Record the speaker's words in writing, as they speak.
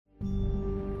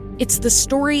It's the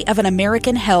story of an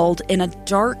American held in a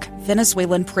dark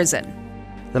Venezuelan prison.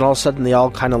 Then all of a sudden they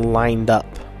all kind of lined up.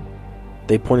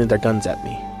 They pointed their guns at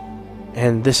me.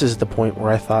 And this is the point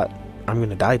where I thought, I'm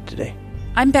going to die today.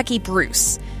 I'm Becky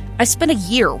Bruce. I spent a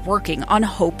year working on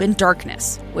Hope in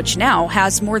Darkness, which now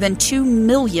has more than 2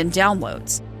 million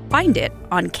downloads. Find it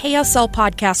on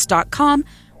kslpodcast.com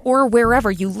or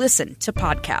wherever you listen to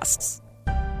podcasts.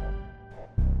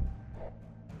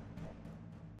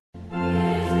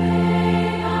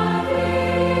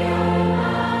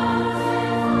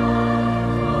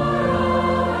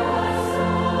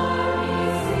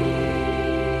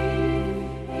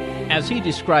 As he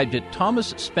described it,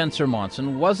 Thomas Spencer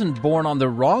Monson wasn't born on the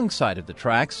wrong side of the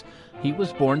tracks. He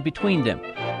was born between them.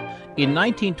 In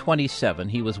 1927,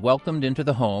 he was welcomed into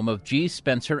the home of G.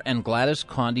 Spencer and Gladys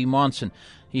Conde Monson.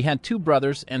 He had 2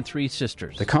 brothers and 3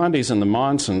 sisters. The Condes and the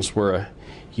Monsons were a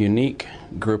unique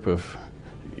group of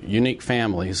unique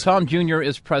families. Tom Jr.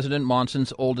 is President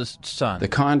Monson's oldest son. The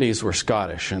Condes were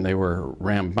Scottish, and they were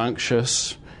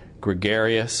rambunctious,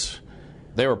 gregarious.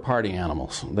 They were party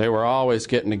animals. They were always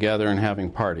getting together and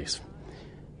having parties.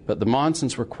 But the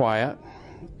Monsons were quiet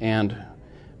and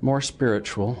more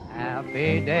spiritual.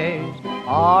 Happy days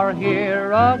are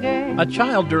here again. A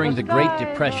child during the Great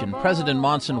Depression, President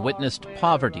Monson witnessed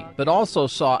poverty, but also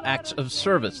saw acts of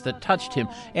service that touched him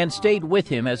and stayed with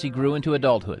him as he grew into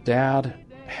adulthood. Dad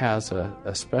has a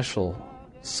special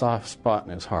soft spot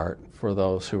in his heart for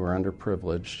those who are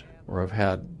underprivileged or have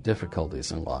had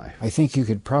difficulties in life. I think you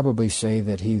could probably say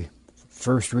that he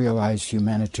first realized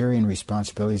humanitarian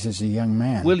responsibilities as a young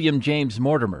man. William James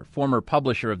Mortimer, former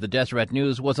publisher of the Deseret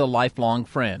News, was a lifelong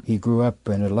friend. He grew up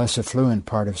in a less affluent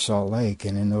part of Salt Lake,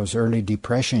 and in those early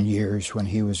Depression years when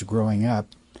he was growing up,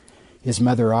 his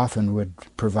mother often would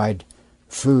provide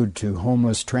food to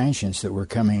homeless transients that were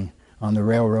coming on the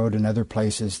railroad and other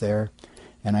places there.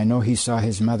 And I know he saw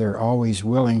his mother always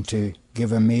willing to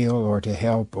give a meal or to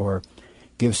help or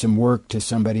give some work to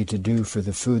somebody to do for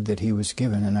the food that he was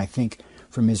given. And I think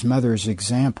from his mother's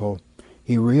example,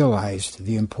 he realized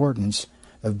the importance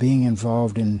of being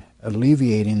involved in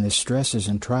alleviating the stresses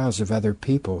and trials of other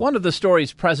people. One of the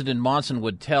stories President Monson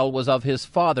would tell was of his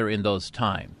father in those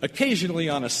times. Occasionally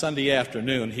on a Sunday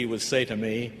afternoon, he would say to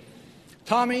me,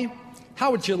 "Tommy,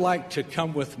 how would you like to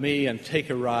come with me and take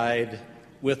a ride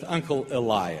with Uncle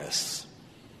Elias?"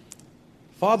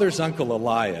 Father's Uncle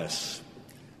Elias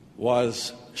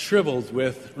was shriveled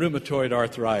with rheumatoid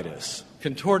arthritis,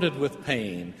 contorted with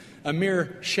pain, a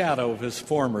mere shadow of his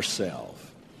former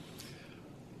self.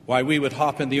 Why, we would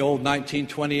hop in the old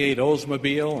 1928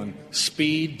 Oldsmobile and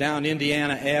speed down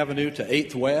Indiana Avenue to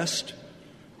 8th West,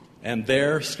 and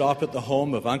there stop at the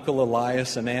home of Uncle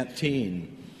Elias and Aunt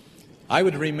Teen. I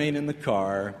would remain in the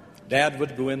car, Dad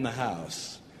would go in the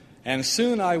house, and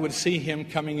soon I would see him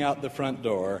coming out the front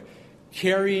door,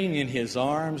 carrying in his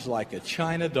arms like a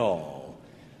china doll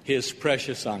his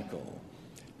precious uncle.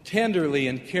 Tenderly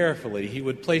and carefully, he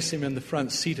would place him in the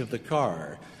front seat of the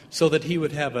car so that he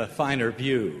would have a finer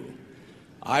view.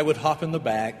 I would hop in the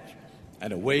back,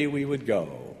 and away we would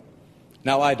go.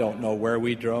 Now, I don't know where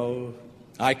we drove.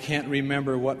 I can't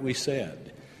remember what we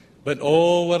said. But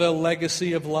oh, what a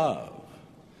legacy of love.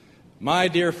 My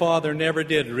dear father never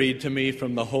did read to me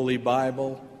from the Holy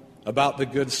Bible about the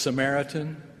Good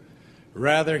Samaritan.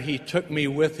 Rather, he took me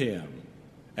with him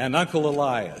and Uncle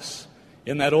Elias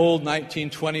in that old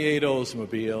 1928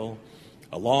 Oldsmobile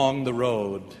along the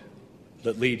road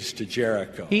that leads to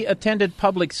Jericho. He attended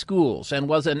public schools and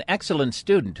was an excellent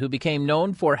student who became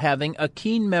known for having a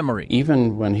keen memory.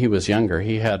 Even when he was younger,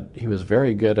 he was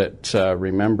very good at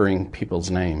remembering people's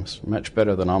names, much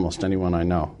better than almost anyone I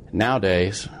know.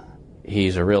 Nowadays,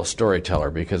 he's a real storyteller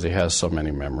because he has so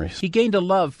many memories. He gained a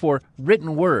love for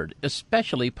written word,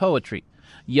 especially poetry.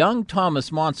 Young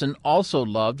Thomas Monson also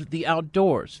loved the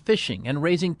outdoors, fishing and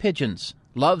raising pigeons,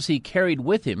 loves he carried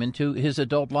with him into his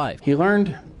adult life. He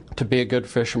learned to be a good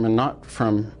fisherman, not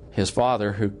from his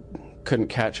father, who couldn't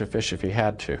catch a fish if he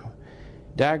had to.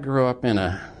 Dad grew up in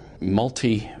a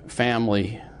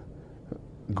multi-family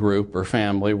group or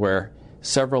family where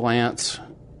several aunts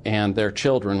and their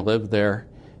children lived there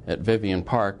at Vivian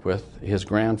Park with his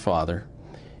grandfather,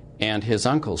 and his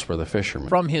uncles were the fishermen.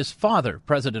 From his father,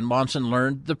 President Monson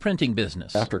learned the printing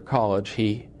business. After college,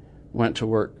 he went to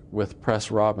work with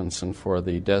Press Robinson for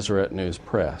the Deseret News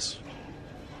Press,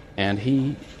 and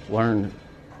he learned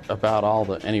about all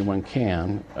that anyone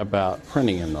can about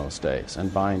printing in those days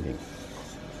and binding.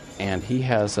 And he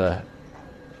has a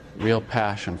real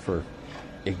passion for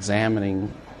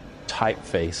examining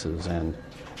typefaces and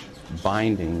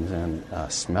bindings and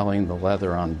smelling the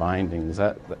leather on bindings.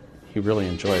 He really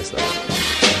enjoys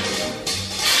that.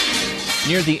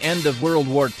 Near the end of World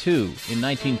War II, in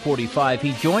 1945,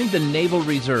 he joined the Naval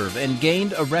Reserve and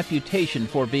gained a reputation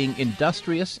for being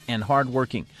industrious and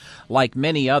hardworking. Like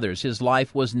many others, his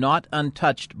life was not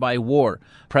untouched by war.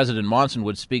 President Monson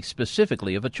would speak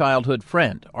specifically of a childhood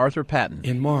friend, Arthur Patton.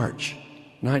 In March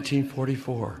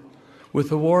 1944, with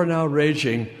the war now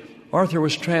raging, Arthur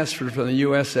was transferred from the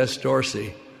USS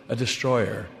Dorsey, a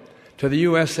destroyer, to the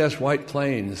USS White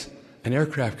Plains, an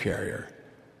aircraft carrier.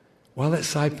 While at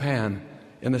Saipan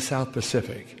in the South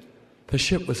Pacific, the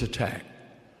ship was attacked.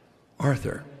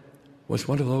 Arthur was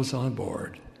one of those on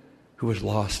board who was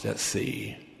lost at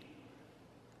sea.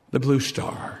 The Blue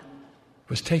Star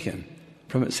was taken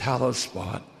from its hallowed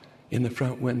spot in the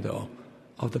front window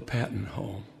of the Patton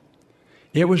home.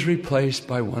 It was replaced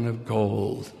by one of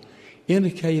gold,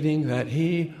 indicating that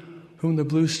he whom the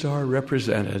Blue Star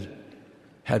represented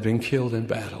had been killed in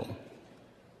battle.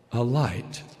 A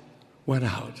light went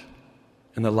out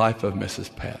in the life of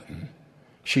Mrs. Patton.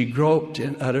 She groped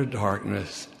in utter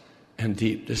darkness and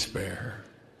deep despair.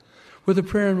 With a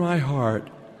prayer in my heart,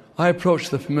 I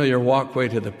approached the familiar walkway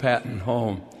to the Patton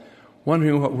home,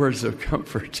 wondering what words of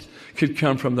comfort could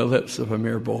come from the lips of a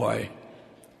mere boy.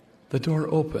 The door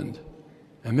opened,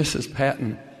 and Mrs.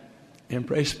 Patton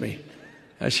embraced me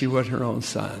as she would her own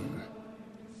son.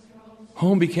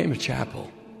 Home became a chapel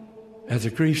as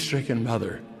a grief-stricken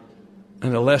mother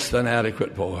and a less than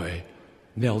adequate boy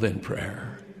knelt in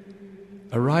prayer.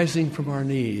 Arising from our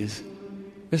knees,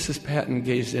 Mrs. Patton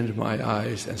gazed into my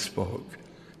eyes and spoke.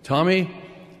 "Tommy,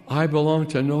 I belong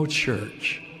to no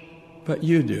church, but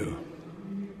you do.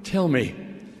 Tell me,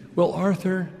 will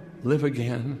Arthur live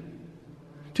again?"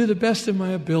 To the best of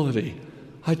my ability,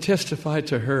 I testified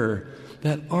to her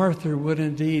that Arthur would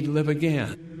indeed live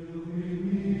again.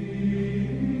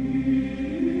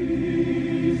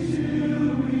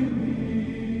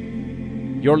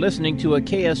 You're listening to a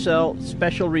KSL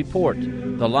special report,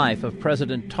 the life of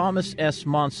President Thomas S.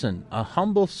 Monson, a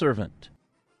humble servant.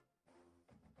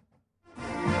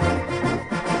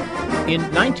 In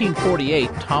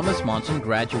 1948, Thomas Monson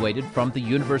graduated from the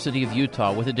University of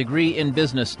Utah with a degree in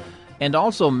business and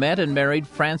also met and married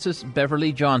Frances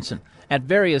Beverly Johnson. At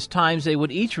various times, they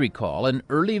would each recall an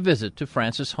early visit to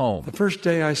Frances' home. The first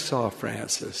day I saw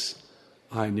Frances,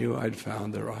 I knew I'd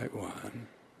found the right one.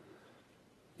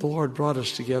 The Lord brought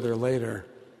us together later.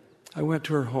 I went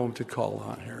to her home to call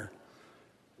on her.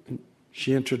 And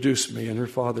she introduced me, and her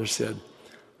father said,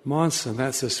 "Monson,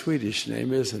 that's a Swedish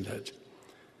name, isn't it?"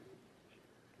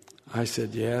 I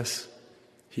said, "Yes."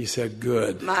 He said,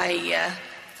 "Good." My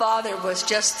father was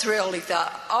just thrilled. He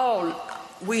thought, oh,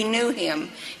 we knew him.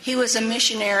 He was a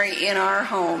missionary in our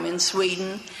home in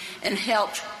Sweden and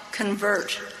helped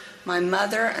convert my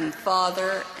mother and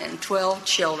father and 12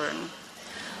 children.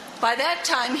 By that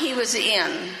time, he was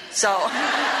in, so...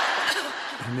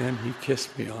 And then he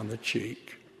kissed me on the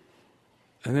cheek.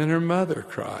 And then her mother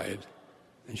cried,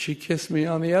 and she kissed me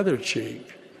on the other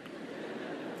cheek.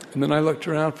 And then I looked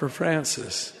around for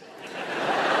Frances.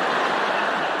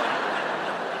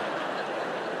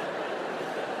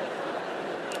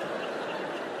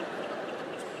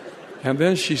 And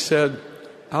then she said,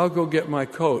 "I'll go get my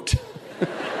coat."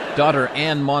 Daughter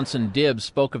Ann Monson Dibbs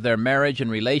spoke of their marriage and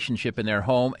relationship in their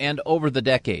home and over the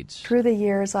decades. Through the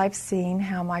years, I've seen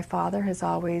how my father has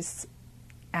always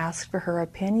asked for her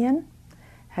opinion,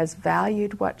 has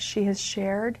valued what she has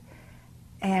shared,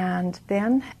 and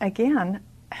then again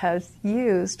has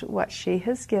used what she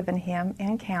has given him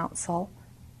in counsel,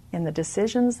 in the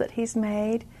decisions that he's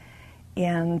made,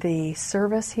 in the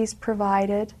service he's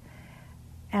provided.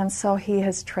 And so he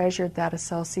has treasured that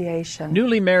association.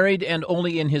 Newly married and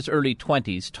only in his early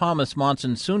 20s, Thomas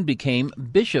Monson soon became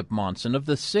Bishop Monson of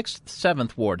the 6th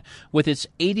 7th Ward, with its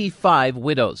 85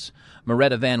 widows.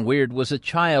 Moretta Van Weerd was a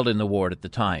child in the ward at the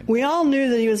time. We all knew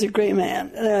that he was a great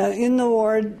man. In the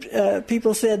ward,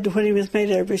 people said when he was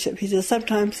made our bishop, he said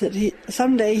sometimes that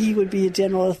someday he would be a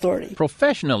general authority.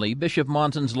 Professionally, Bishop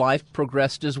Monson's life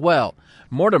progressed as well.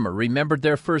 Mortimer remembered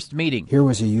their first meeting. Here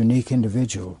was a unique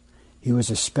individual. He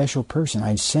was a special person.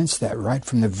 I sensed that right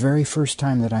from the very first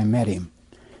time that I met him.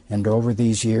 And over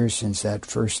these years, since that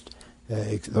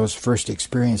those first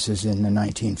experiences in the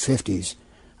 1950s,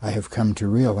 I have come to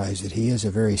realize that he is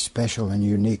a very special and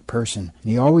unique person.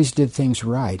 And he always did things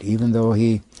right, even though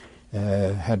he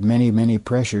had many, many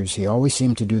pressures. He always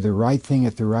seemed to do the right thing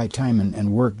at the right time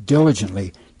and work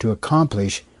diligently to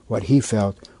accomplish what he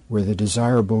felt were the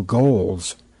desirable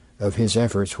goals of his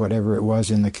efforts, whatever it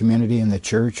was in the community, in the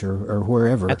church, or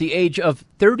wherever. At the age of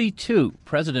 32,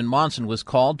 President Monson was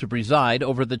called to preside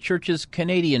over the church's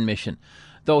Canadian mission.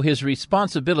 Though his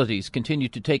responsibilities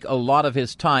continued to take a lot of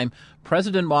his time,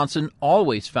 President Monson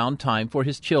always found time for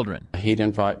his children. He'd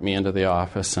invite me into the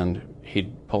office, and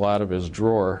he'd pull out of his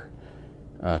drawer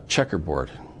a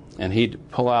checkerboard, and he'd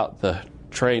pull out the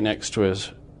tray next to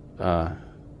his,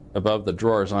 above the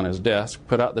drawers on his desk,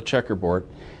 put out the checkerboard,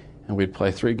 and we'd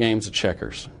play 3 games of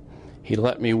checkers. He'd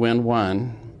let me win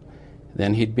one,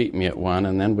 then he'd beat me at one,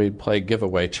 and then we'd play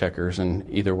giveaway checkers, and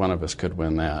either one of us could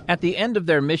win that. At the end of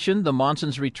their mission, the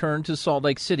Monsons returned to Salt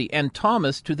Lake City, and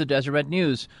Thomas to the Deseret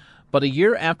News. But a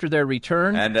year after their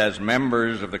return, and as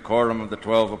members of the Quorum of the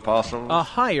 12 Apostles, a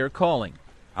higher calling.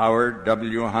 Howard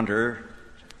W. Hunter,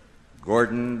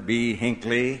 Gordon B.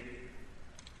 Hinckley,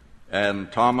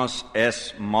 and Thomas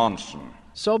S. Monson.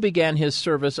 So began his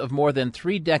service of more than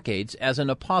 3 decades as an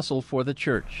apostle for the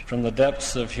church. From the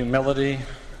depths of humility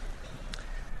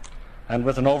and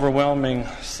with an overwhelming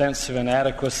sense of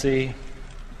inadequacy,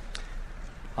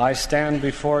 I stand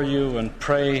before you and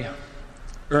pray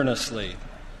earnestly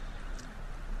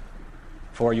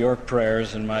for your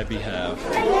prayers in my behalf.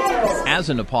 As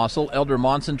an apostle, Elder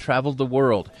Monson traveled the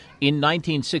world. In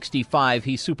 1965,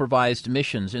 he supervised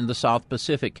missions in the South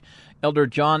Pacific. Elder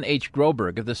John H.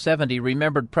 Groberg of the 70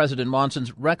 remembered President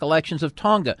Monson's recollections of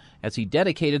Tonga as he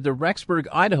dedicated the Rexburg,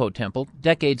 Idaho temple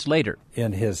decades later.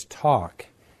 In his talk,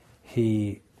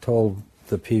 he told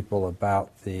the people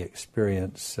about the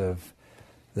experience of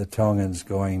the Tongans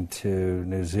going to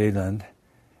New Zealand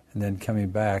and then coming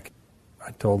back.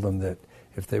 I told them that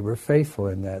if they were faithful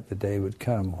in that, the day would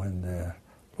come when the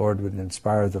Lord would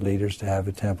inspire the leaders to have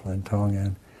a temple in Tonga.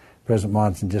 And President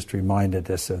Monson just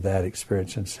reminded us of that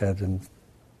experience and said, and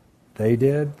they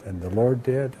did, and the Lord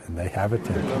did, and they have a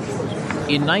temple.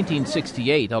 In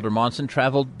 1968, Elder Monson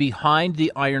traveled behind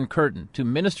the Iron Curtain to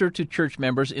minister to church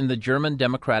members in the German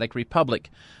Democratic Republic.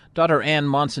 Daughter Ann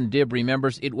Monson-Dibb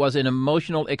remembers it was an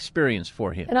emotional experience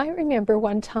for him. And I remember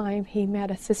one time he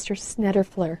met a Sister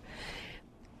Snetterfler,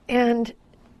 and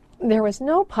there was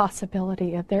no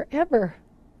possibility of their ever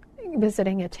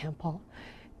visiting a temple.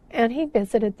 And he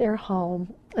visited their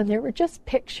home, and there were just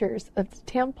pictures of the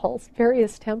temples,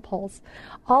 various temples,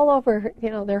 all over,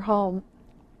 their home.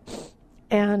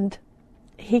 And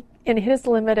he, in his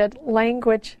limited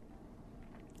language,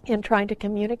 in trying to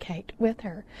communicate with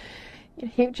her,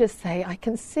 he would just say, "I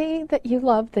can see that you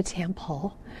love the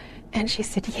temple." And she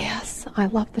said, "Yes, I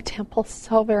love the temple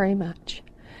so very much."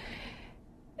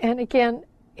 And again,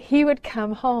 he would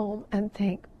come home and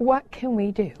think, what can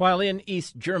we do? While in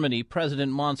East Germany,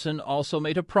 President Monson also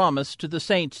made a promise to the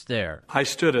saints there. I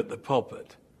stood at the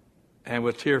pulpit, and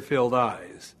with tear-filled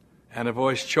eyes and a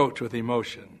voice choked with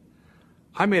emotion,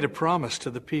 I made a promise to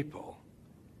the people.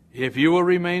 If you will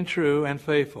remain true and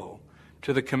faithful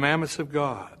to the commandments of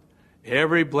God,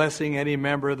 every blessing any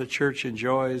member of the church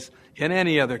enjoys in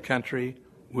any other country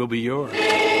will be yours.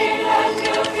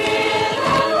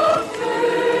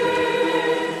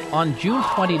 On June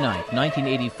 29,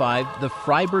 1985, the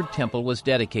Freiburg Temple was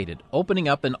dedicated, opening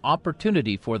up an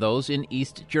opportunity for those in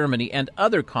East Germany and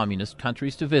other communist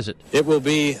countries to visit. It will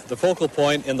be the focal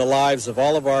point in the lives of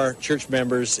all of our church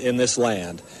members in this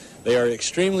land. They are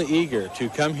extremely eager to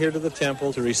come here to the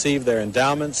temple to receive their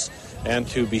endowments and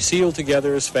to be sealed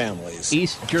together as families.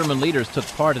 East German leaders took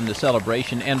part in the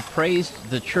celebration and praised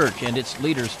the church and its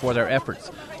leaders for their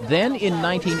efforts. Then in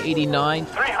 1989,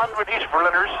 300 East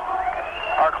Berliners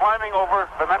are climbing over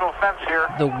the metal fence here.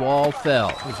 The wall fell.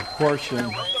 It was a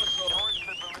portion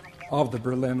of the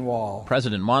Berlin Wall.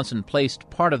 President Monson placed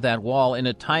part of that wall in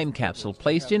a time capsule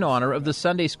placed in honor of the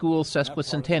Sunday School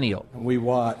sesquicentennial. We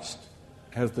watched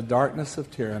as the darkness of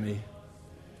tyranny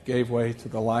gave way to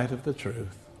the light of the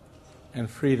truth, and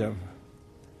freedom,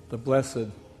 the blessed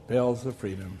bells of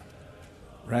freedom,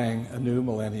 rang a new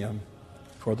millennium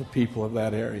for the people of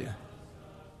that area.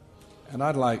 And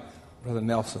I'd like Brother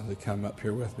Nelson to come up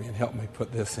here with me and help me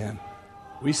put this in.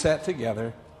 We sat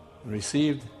together and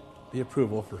received the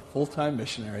approval for full-time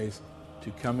missionaries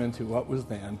to come into what was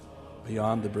then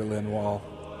beyond the Berlin Wall.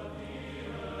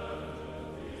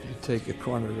 You take a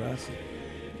corner, Russ.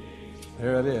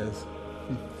 There it is.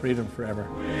 Freedom forever.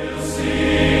 We'll sing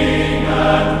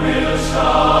and we'll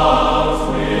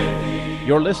shout with thee.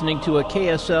 You're listening to a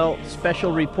KSL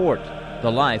special report,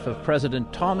 the life of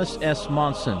President Thomas S.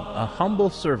 Monson, a humble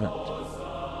servant.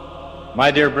 My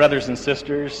dear brothers and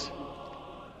sisters,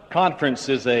 conference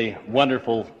is a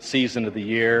wonderful season of the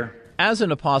year. As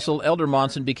an apostle, Elder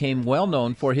Monson became well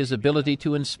known for his ability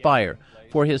to inspire,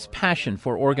 for his passion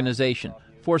for organization,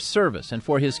 for service, and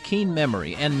for his keen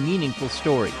memory and meaningful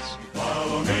stories.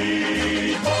 Follow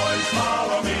me, boys,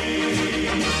 follow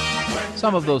me.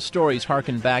 Some of those stories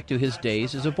harken back to his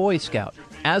days as a Boy Scout.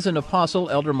 As an apostle,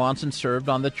 Elder Monson served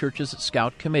on the church's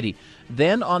Scout Committee,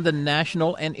 then on the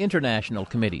national and international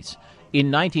committees. In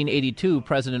 1982,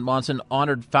 President Monson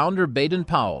honored founder Baden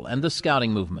Powell and the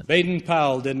Scouting movement. Baden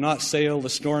Powell did not sail the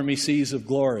stormy seas of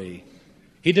glory.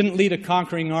 He didn't lead a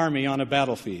conquering army on a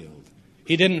battlefield.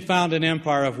 He didn't found an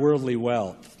empire of worldly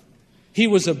wealth. He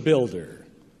was a builder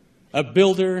of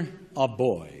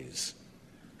boys,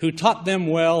 who taught them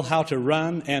well how to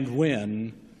run and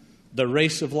win the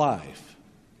race of life.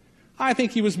 I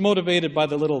think he was motivated by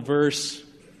the little verse,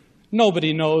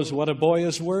 "Nobody knows what a boy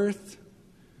is worth.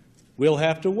 We'll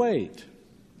have to wait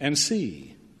and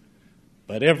see.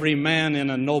 But every man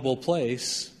in a noble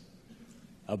place,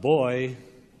 a boy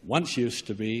once used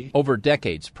to be." Over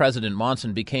decades, President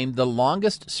Monson became the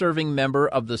longest-serving member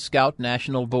of the Scout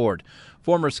National Board.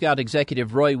 Former Scout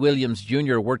executive Roy Williams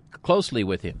Jr. worked closely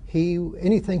with him.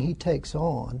 Anything he takes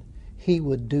on, he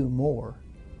would do more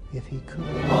if he could.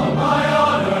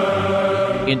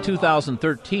 In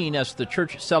 2013, as the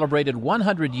church celebrated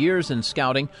 100 years in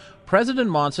Scouting, President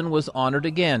Monson was honored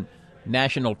again.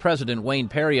 National President Wayne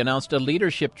Perry announced a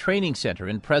leadership training center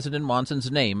in President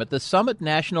Monson's name at the Summit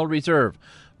National Reserve.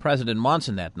 President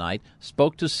Monson that night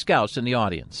spoke to Scouts in the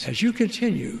audience. As you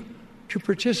continue to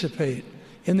participate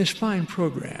in this fine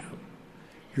program,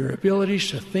 your abilities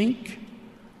to think,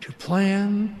 to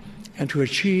plan, and to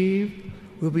achieve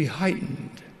will be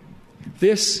heightened.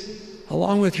 This,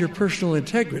 along with your personal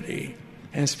integrity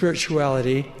and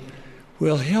spirituality,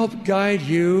 will help guide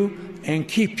you and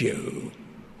keep you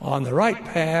on the right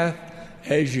path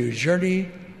as you journey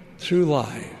through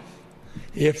life.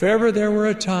 If ever there were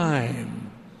a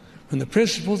time when the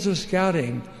principles of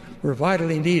Scouting were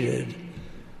vitally needed,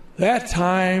 that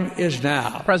time is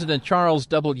now. President Charles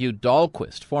W.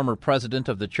 Dahlquist, former president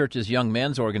of the church's Young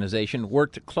Men's Organization,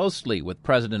 worked closely with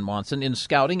President Monson in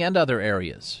Scouting and other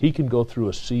areas. He can go through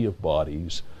a sea of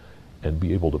bodies and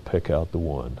be able to pick out the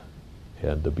one,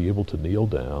 and to be able to kneel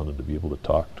down and to be able to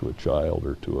talk to a child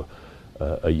or to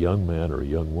a young man or a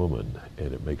young woman,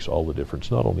 and it makes all the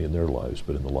difference, not only in their lives,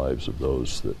 but in the lives of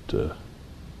those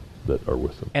that are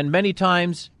with them. And many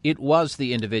times it was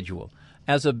the individual.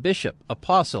 As a bishop,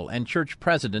 apostle, and church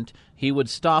president, he would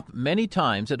stop many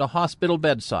times at a hospital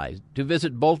bedside to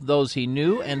visit both those he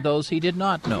knew and those he did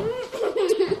not know.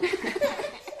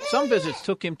 Some visits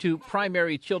took him to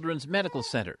Primary Children's Medical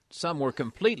Center. Some were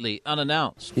completely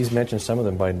unannounced. He's mentioned some of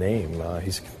them by name.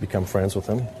 He's become friends with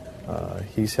them.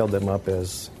 He's held them up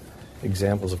as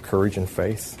examples of courage and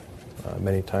faith,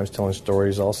 many times telling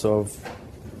stories also of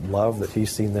love that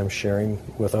he's seen them sharing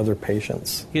with other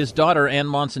patients. His daughter, Ann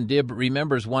Monson-Dibb,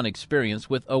 remembers one experience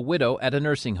with a widow at a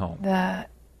nursing home. The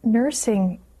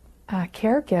nursing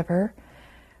caregiver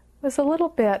was a little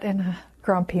bit in a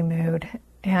grumpy mood,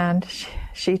 and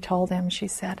she told him, she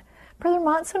said, "Brother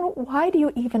Monson, why do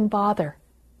you even bother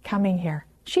coming here?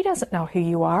 She doesn't know who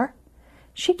you are.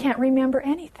 She can't remember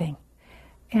anything."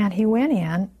 And he went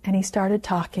in and he started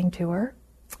talking to her,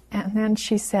 and then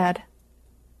she said,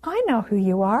 "I know who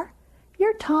you are.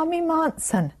 You're Tommy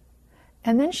Monson."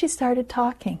 And then she started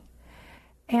talking.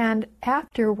 And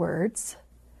afterwards,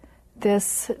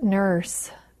 this nurse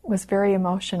was very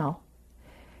emotional.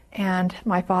 And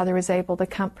my father was able to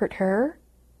comfort her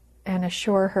and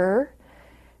assure her.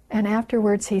 And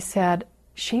afterwards he said,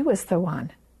 she was the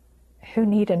one who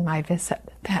needed my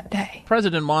visit that day.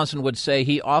 President Monson would say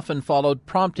he often followed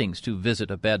promptings to visit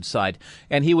a bedside,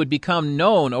 and he would become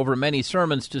known over many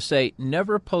sermons to say,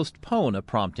 never postpone a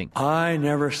prompting. I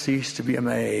never cease to be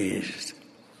amazed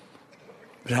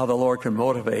at how the Lord can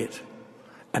motivate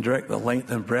and direct the length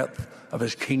and breadth of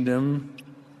his kingdom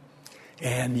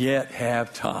and yet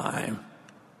have time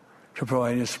to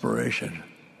provide inspiration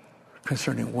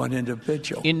concerning one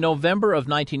individual. In November of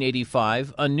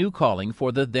 1985, a new calling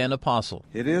for the then apostle.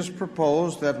 It is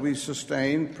proposed that we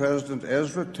sustain President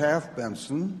Ezra Taft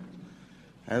Benson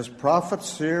as prophet,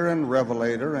 seer, and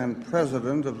revelator and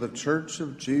president of the Church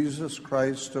of Jesus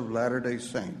Christ of Latter-day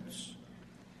Saints.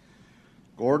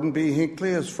 Gordon B.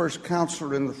 Hinckley as first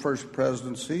counselor in the first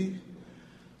presidency,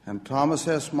 and Thomas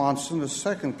S. Monson as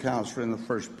second counselor in the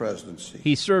first presidency.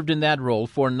 He served in that role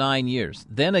for 9 years,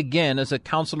 then again as a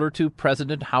counselor to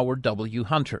President Howard W.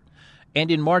 Hunter. And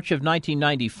in March of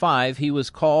 1995, he was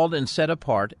called and set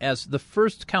apart as the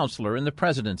first counselor in the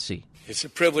presidency. It's a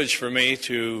privilege for me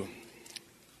to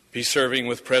be serving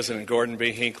with President Gordon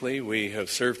B. Hinckley. We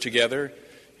have served together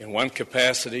in one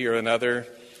capacity or another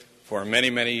for many,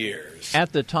 many years.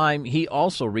 At the time, he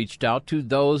also reached out to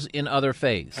those in other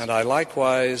faiths. And I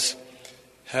likewise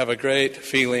have a great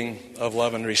feeling of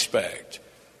love and respect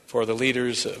for the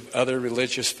leaders of other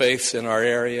religious faiths in our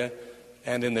area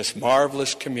and in this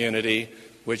marvelous community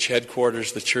which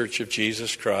headquarters the Church of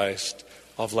Jesus Christ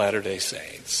of Latter-day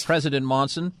Saints. President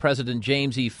Monson, President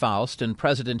James E. Faust, and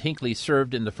President Hinckley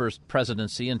served in the first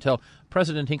presidency until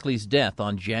President Hinckley's death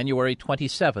on January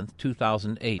 27,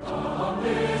 2008.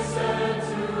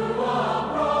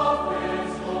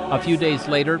 A few days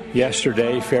later,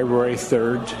 yesterday, February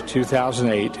 3rd,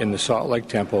 2008, in the Salt Lake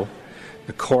Temple,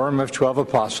 the Quorum of 12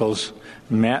 Apostles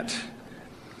met,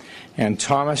 and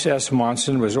Thomas S.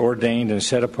 Monson was ordained and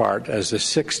set apart as the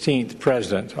 16th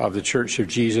President of the Church of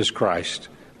Jesus Christ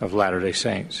of Latter-day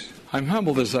Saints. I'm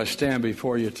humbled as I stand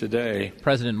before you today.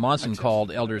 President Monson called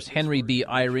elders Henry B.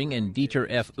 Eyring and Dieter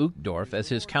F. Uchtdorf as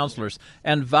his counselors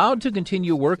and vowed to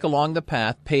continue work along the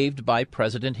path paved by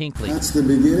President Hinckley. That's the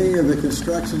beginning of the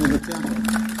construction of the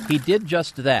temple. He did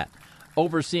just that,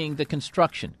 overseeing the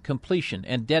construction, completion,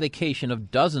 and dedication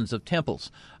of dozens of temples,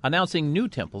 announcing new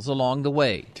temples along the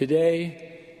way.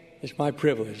 Today, it's my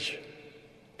privilege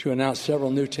to announce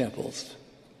several new temples.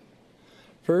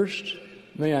 First,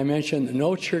 may I mention that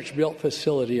no church-built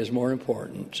facility is more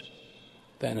important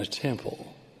than a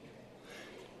temple.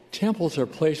 Temples are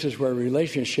places where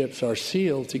relationships are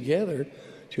sealed together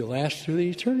to last through the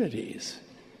eternities.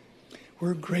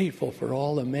 We're grateful for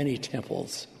all the many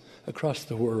temples across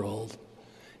the world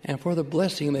and for the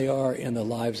blessing they are in the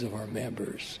lives of our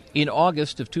members. In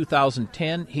August of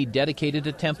 2010, he dedicated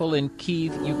a temple in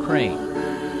Kyiv, Ukraine.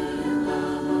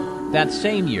 That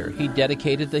same year, he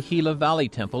dedicated the Gila Valley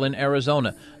Temple in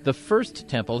Arizona, the first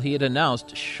temple he had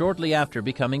announced shortly after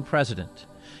becoming president.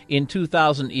 In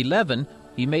 2011,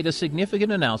 he made a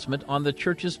significant announcement on the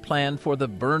church's plan for the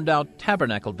burned-out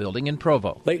Tabernacle building in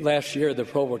Provo. Late last year, the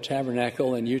Provo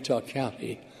Tabernacle in Utah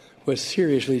County was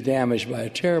seriously damaged by a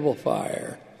terrible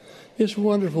fire. This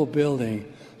wonderful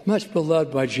building, much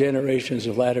beloved by generations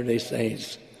of Latter-day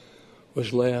Saints,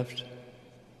 was left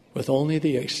with only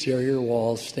the exterior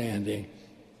walls standing.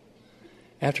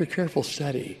 After careful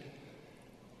study,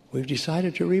 we've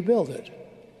decided to rebuild it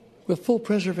with full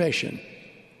preservation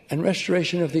and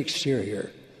restoration of the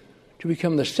exterior to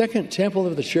become the second temple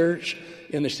of the church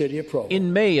in the city of Provo.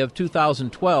 In May of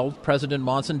 2012, President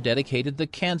Monson dedicated the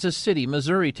Kansas City,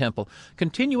 Missouri Temple,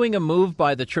 continuing a move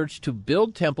by the church to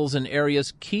build temples in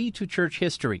areas key to church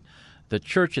history. The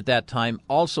church at that time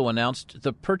also announced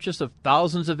the purchase of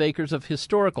thousands of acres of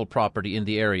historical property in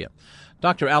the area.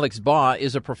 Dr. Alex Baugh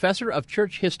is a professor of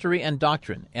church history and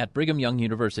doctrine at Brigham Young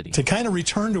University. To kind of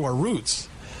return to our roots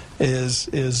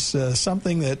is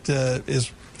something that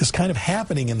is kind of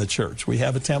happening in the church. We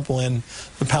have a temple in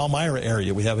the Palmyra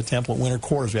area. We have a temple at Winter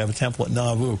Quarters. We have a temple at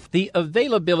Nauvoo. The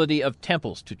availability of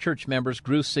temples to church members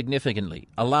grew significantly,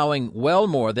 allowing well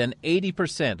more than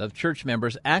 80% of church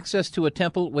members access to a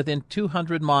temple within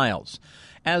 200 miles.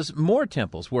 As more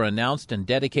temples were announced and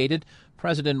dedicated,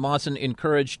 President Monson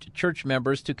encouraged church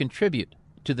members to contribute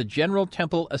to the General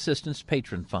Temple Assistance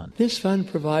Patron Fund. This fund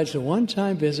provides a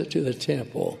one-time visit to the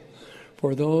temple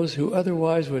for those who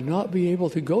otherwise would not be able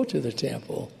to go to the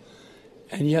temple,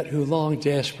 and yet who long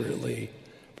desperately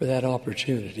for that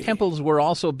opportunity. Temples were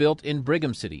also built in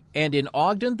Brigham City, and in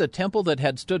Ogden, the temple that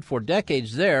had stood for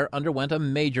decades there underwent a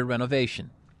major renovation.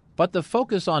 But the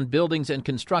focus on buildings and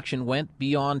construction went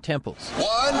beyond temples. 1,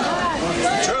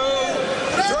 2,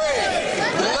 3,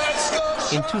 let's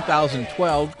go! In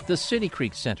 2012, the City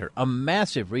Creek Center, a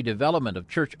massive redevelopment of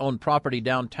church-owned property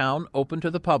downtown, opened to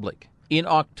the public. In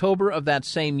October of that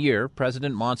same year,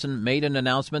 President Monson made an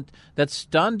announcement that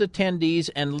stunned attendees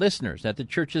and listeners at the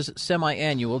church's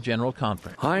semi-annual General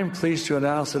Conference. I am pleased to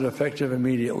announce that effective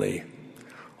immediately,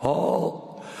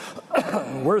 all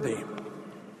worthy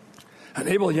and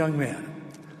able young men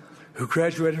who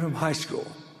graduated from high school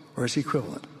or its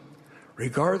equivalent,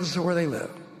 regardless of where they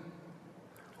live,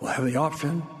 will have the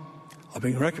option of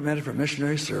being recommended for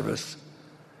missionary service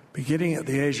beginning at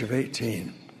the age of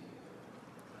 18.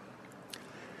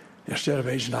 Instead of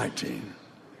age 19.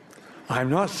 I'm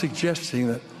not suggesting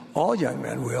that all young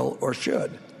men will or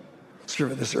should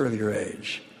serve at this earlier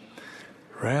age.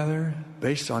 Rather,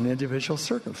 based on individual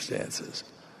circumstances,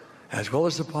 as well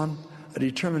as upon a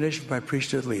determination by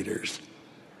priesthood leaders,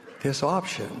 this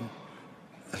option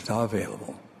is now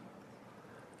available.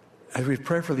 As we've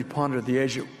prayerfully pondered the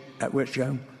age at which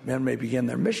young men may begin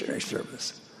their missionary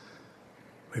service,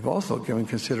 we've also given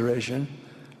consideration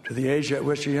to the age at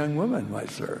which a young woman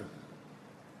might serve.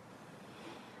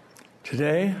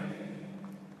 Today,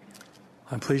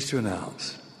 I'm pleased to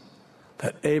announce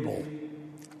that able,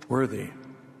 worthy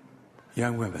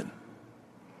young women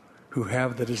who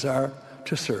have the desire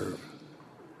to serve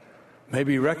may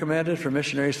be recommended for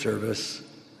missionary service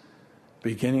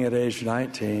beginning at age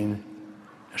 19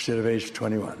 instead of age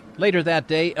 21. Later that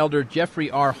day, Elder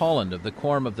Jeffrey R. Holland of the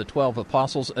Quorum of the 12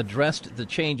 Apostles addressed the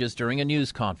changes during a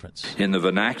news conference. In the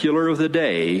vernacular of the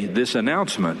day, this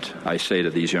announcement, I say to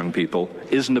these young people,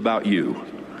 isn't about you.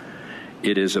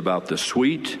 It is about the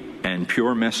sweet and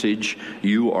pure message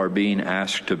you are being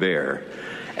asked to bear,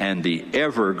 and the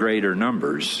ever greater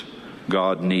numbers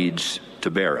God needs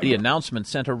to bear it. The announcement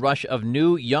sent a rush of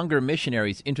new, younger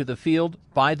missionaries into the field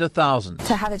by the thousands.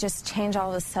 To have it just change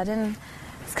all of a sudden,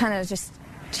 it's kind of just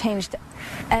changed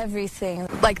everything.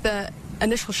 Like, the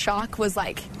initial shock was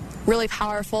like really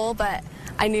powerful, but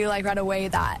I knew like right away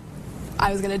that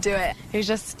I was going to do it. It was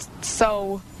just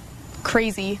so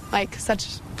crazy, like such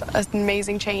an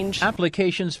amazing change.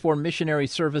 Applications for missionary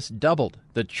service doubled.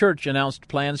 The church announced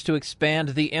plans to expand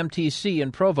the MTC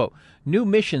in Provo. New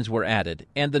missions were added,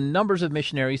 and the numbers of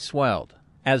missionaries swelled.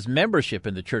 As membership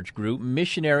in the church grew,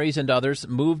 missionaries and others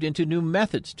moved into new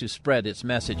methods to spread its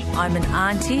message. I'm an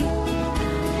auntie,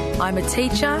 I'm a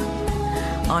teacher,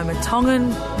 I'm a Tongan,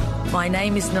 my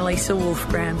name is Nelisa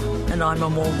Wolfgram, and I'm a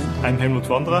Mormon. I'm Helmut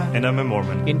Wanderer, and I'm a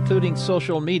Mormon. Including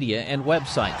social media and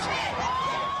websites.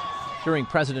 During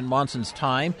President Monson's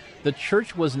time, the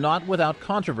church was not without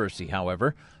controversy,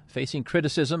 however, facing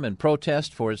criticism and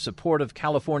protest for its support of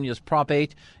California's Prop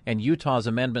 8 and Utah's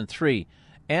Amendment 3,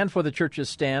 and for the church's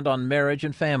stand on marriage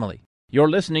and family. You're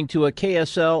listening to a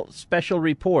KSL special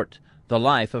report, The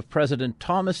Life of President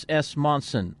Thomas S.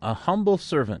 Monson, a humble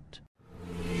servant.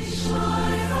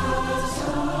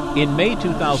 In May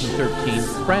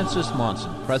 2013, Frances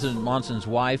Monson, President Monson's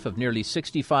wife of nearly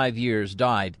 65 years,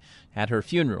 died. At her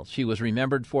funeral, she was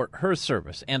remembered for her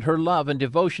service and her love and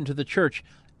devotion to the church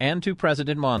and to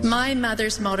President Monson. My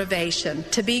mother's motivation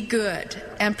to be good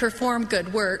and perform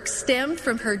good work stemmed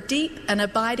from her deep and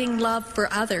abiding love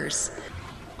for others.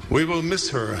 We will miss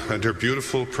her and her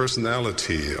beautiful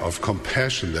personality of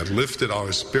compassion that lifted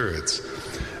our spirits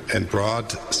and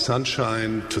brought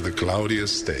sunshine to the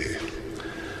cloudiest day.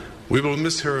 We will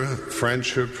miss her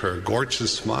friendship, her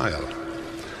gorgeous smile,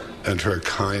 and her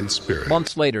kind spirit.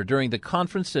 Months later, during the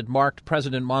conference that marked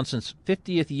President Monson's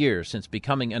 50th year since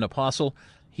becoming an apostle,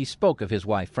 he spoke of his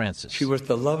wife, Frances. She was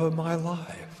the love of my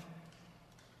life,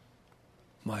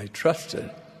 my trusted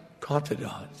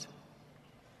confidant,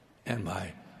 and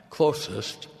my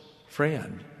closest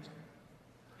friend.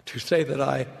 To say that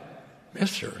I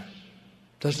miss her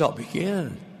does not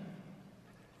begin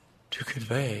to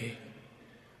convey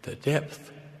the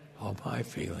depth of my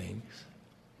feelings.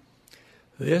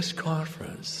 This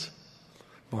conference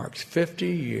marks 50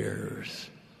 years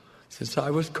since I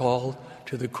was called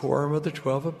to the Quorum of the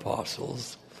 12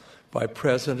 Apostles by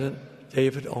President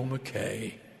David O.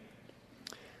 McKay.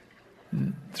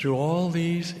 Through all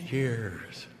these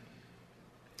years,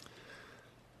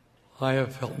 I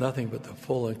have felt nothing but the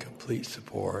full and complete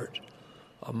support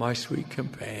of my sweet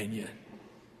companion.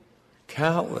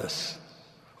 Countless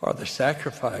are the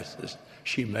sacrifices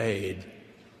she made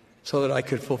so that I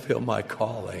could fulfill my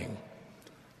calling.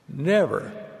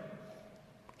 Never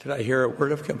did I hear a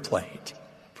word of complaint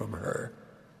from her,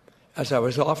 as I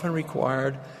was often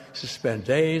required to spend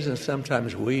days and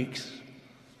sometimes weeks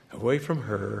away from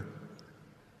her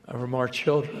and from our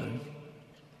children.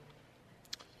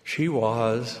 She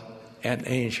was an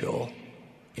angel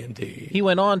indeed. He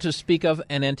went on to speak of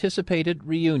an anticipated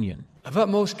reunion. Of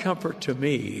utmost comfort to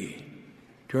me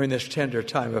during this tender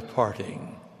time of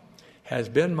parting has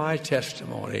been my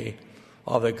testimony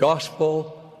of the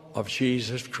gospel of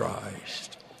Jesus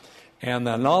Christ and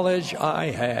the knowledge I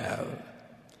have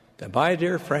that my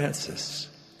dear Frances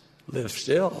lives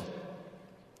still.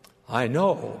 I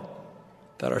know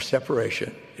that our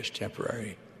separation is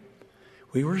temporary.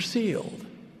 We were sealed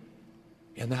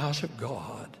in the house of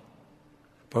God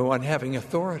by one having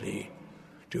authority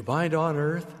to bind on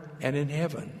earth and in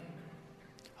heaven.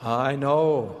 I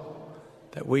know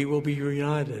that we will be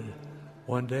reunited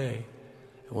one day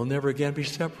and will never again be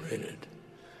separated.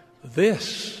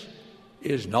 This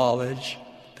is knowledge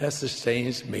that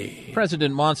sustains me.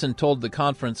 President Monson told the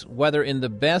conference, whether in the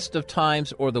best of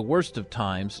times or the worst of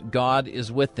times, God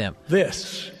is with them.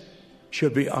 This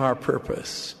should be our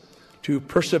purpose, to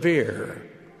persevere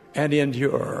and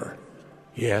endure,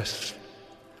 yes,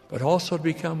 but also to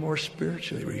become more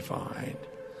spiritually refined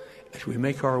as we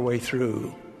make our way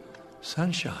through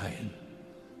sunshine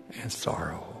and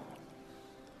sorrow.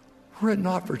 Were it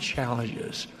not for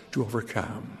challenges to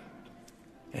overcome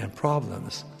and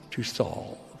problems to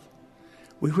solve,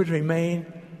 we would remain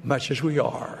much as we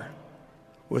are,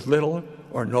 with little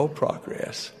or no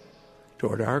progress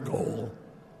toward our goal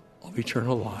of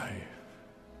eternal life.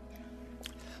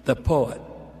 The poet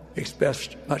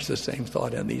expressed much the same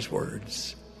thought in these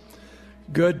words: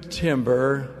 Good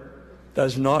timber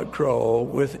does not grow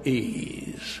with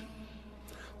ease.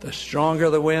 The stronger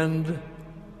the wind,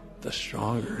 the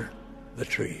stronger the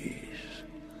trees.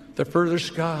 The further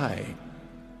sky,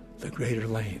 the greater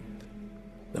length.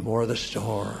 The more the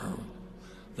storm,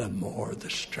 the more the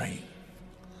strength.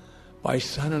 By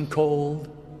sun and cold,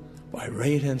 by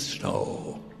rain and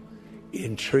snow,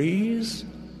 in trees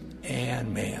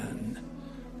and men,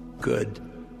 good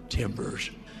timbers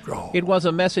grow. It was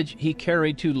a message he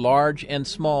carried to large and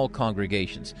small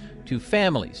congregations, to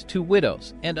families, to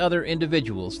widows, and other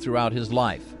individuals throughout his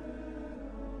life.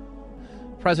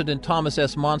 President Thomas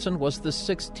S. Monson was the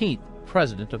 16th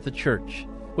president of the church.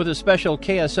 With a special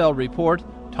KSL report,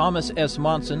 Thomas S.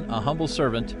 Monson, a humble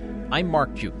servant, I'm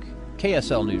Mark Juke,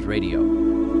 KSL News Radio.